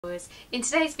In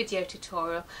today's video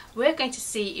tutorial we're going to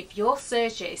see if your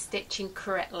serger is stitching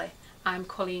correctly. I'm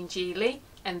Colleen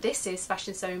and this is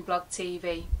Fashion Sewing Blog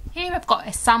TV. Here I've got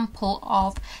a sample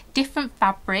of different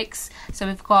fabrics. So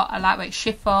we've got a lightweight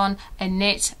chiffon, a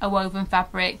knit, a woven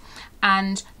fabric,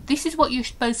 and this is what you're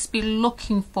supposed to be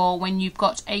looking for when you've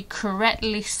got a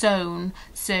correctly sewn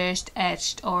serged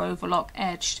edged or overlock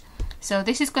edged. So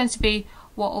this is going to be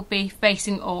what will be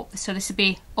facing up, so this will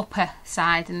be upper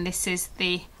side and this is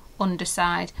the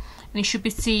underside, and you should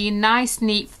be seeing nice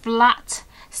neat flat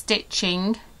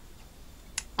stitching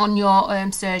on your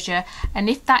serger. And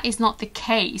if that is not the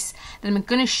case, then I'm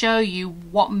going to show you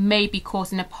what may be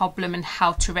causing a problem and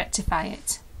how to rectify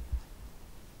it.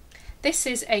 This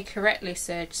is a correctly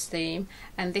serged seam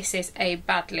and this is a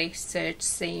badly serged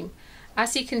seam.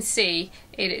 As you can see,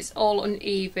 it is all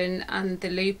uneven and the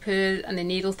loopers and the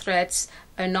needle threads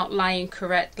are not lying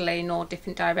correctly in all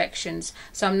different directions.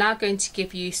 So I'm now going to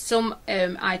give you some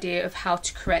idea of how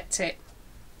to correct it.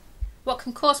 What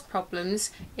can cause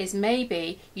problems is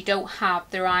maybe you don't have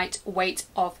the right weight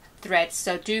of threads,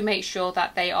 so do make sure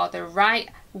that they are the right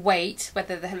weight,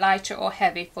 whether they're lighter or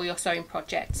heavy, for your sewing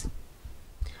project.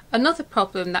 Another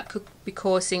problem that could be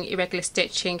causing irregular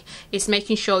stitching is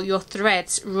making sure your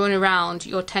threads run around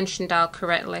your tension dial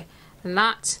correctly, and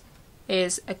that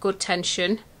is a good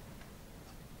tension.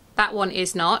 That one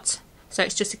is not, so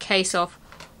it's just a case of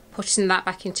putting that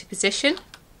back into position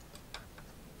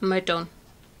and we're done.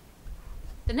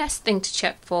 The next thing to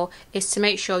check for is to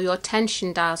make sure your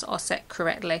tension dials are set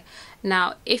correctly.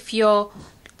 Now if your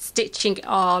stitching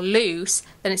are loose,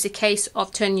 then it's a case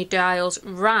of turning your dials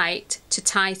right to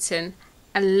tighten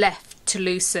and left to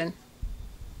loosen.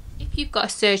 If you've got a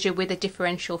serger with a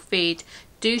differential feed,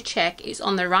 do check it's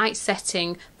on the right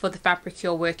setting for the fabric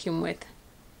you're working with.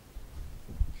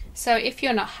 So if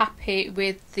you're not happy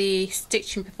with the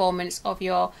stitching performance of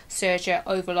your serger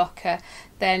overlocker,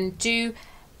 then do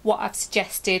what I've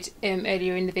suggested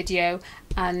earlier in the video,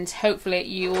 and hopefully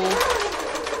you'll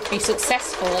be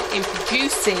successful in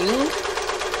producing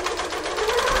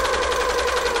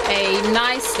a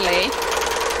nicely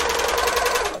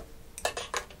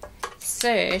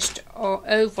serged or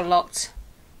overlocked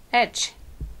edge.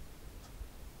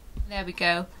 There we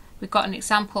go. We've got an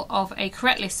example of a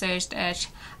correctly serged edge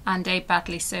and a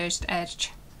badly serged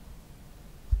edge.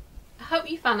 I hope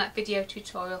you found that video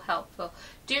tutorial helpful.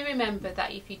 Do remember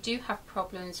that if you do have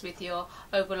problems with your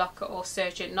overlocker or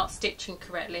serger not stitching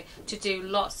correctly, to do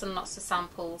lots and lots of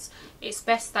samples. It's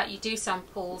best that you do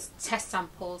samples, test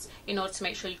samples, in order to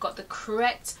make sure you've got the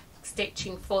correct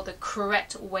stitching for the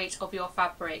correct weight of your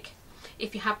fabric.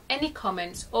 If you have any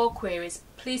comments or queries,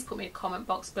 please put me in the comment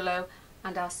box below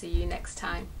and I'll see you next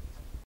time.